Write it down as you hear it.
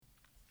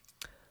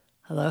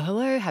Hello,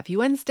 hello. Happy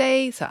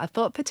Wednesday. So, our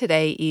thought for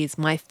today is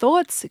my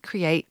thoughts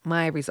create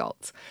my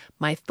results.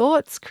 My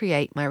thoughts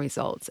create my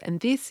results.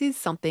 And this is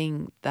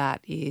something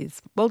that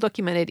is well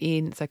documented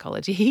in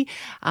psychology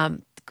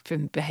from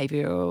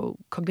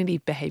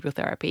cognitive behavioral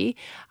therapy.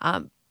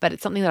 But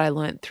it's something that I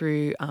learned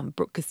through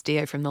Brooke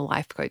Castillo from the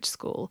Life Coach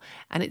School.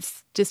 And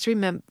it's just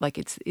remember, like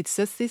it's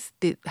just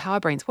how our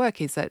brains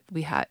work is that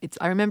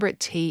I remember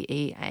it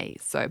TEA.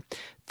 So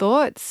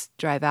thoughts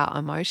drive our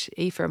emotion,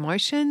 E for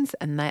emotions,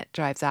 and that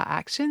drives our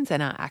actions,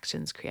 and our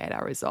actions create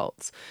our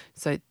results.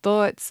 So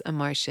thoughts,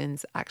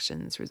 emotions,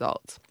 actions,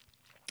 results.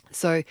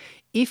 So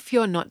if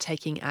you're not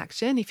taking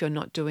action, if you're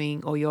not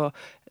doing, or you're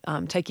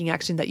taking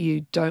action that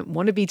you don't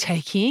want to be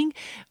taking,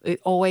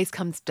 it always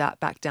comes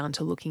back down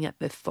to looking at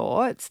the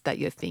thoughts that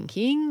you're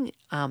thinking,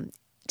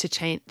 to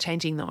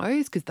changing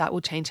those, because that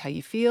will change how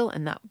you feel,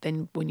 and that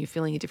then when you're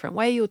feeling a different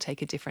way, you'll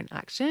take a different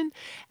action,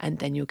 and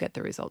then you'll get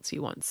the results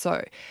you want.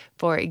 So,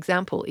 for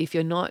example, if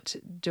you're not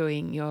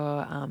doing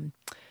your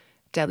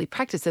daily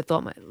practice, the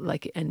thought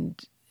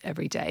and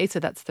every day, so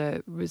that's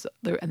the result,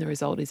 and the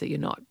result is that you're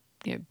not,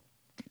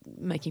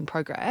 making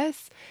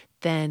progress,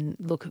 then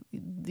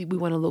we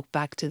want to look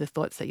back to the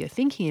thoughts that you're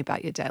thinking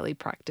about your daily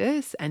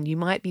practice, and you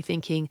might be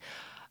thinking,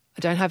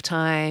 I don't have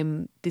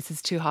time, this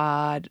is too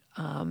hard,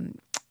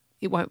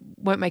 it won't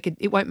matter,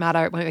 it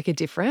won't make a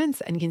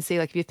difference. And you can see,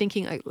 like, if you're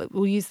thinking,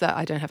 we'll use that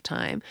I don't have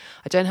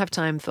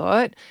time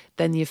thought,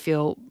 then you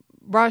feel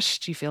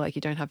rushed, you feel like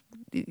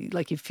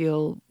you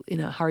feel in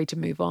a hurry to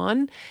move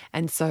on.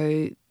 And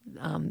so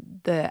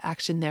the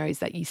action there is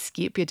that you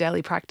skip your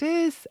daily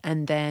practice,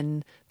 and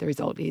then the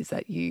result is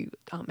that you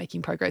aren't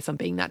making progress on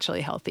being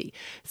naturally healthy.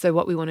 So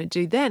what we want to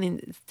do then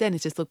instead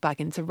is just look back,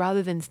 and so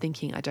rather than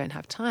thinking I don't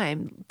have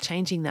time,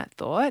 changing that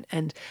thought,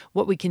 and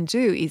what we can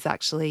do is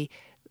actually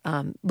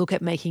look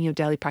at making your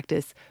daily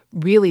practice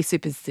really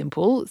super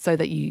simple, so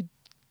that you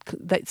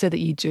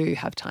do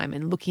have time,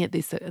 and looking at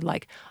this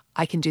like,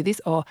 I can do this,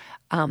 or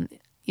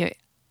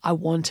I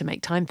want to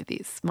make time for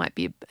this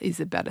is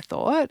a better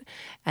thought.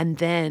 And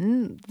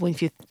then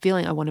if you're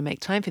feeling I want to make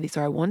time for this,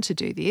 or I want to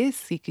do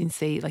this, you can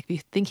see, like, if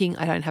you're thinking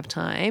I don't have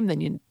time, then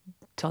you're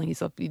telling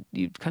yourself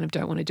you kind of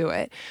don't want to do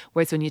it.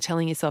 Whereas when you're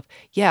telling yourself,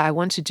 yeah, I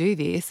want to do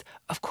this,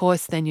 of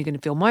course, then you're going to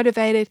feel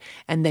motivated.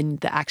 And then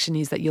the action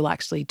is that you'll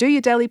actually do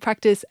your daily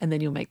practice, and then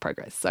you'll make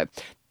progress. So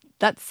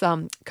that's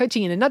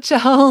coaching in a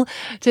nutshell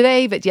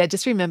today. But yeah,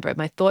 just remember,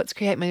 my thoughts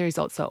create my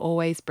results. So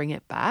always bring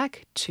it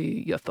back to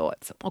your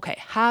thoughts. Okay,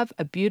 have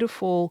a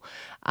beautiful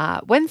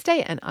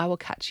Wednesday, and I will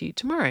catch you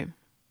tomorrow.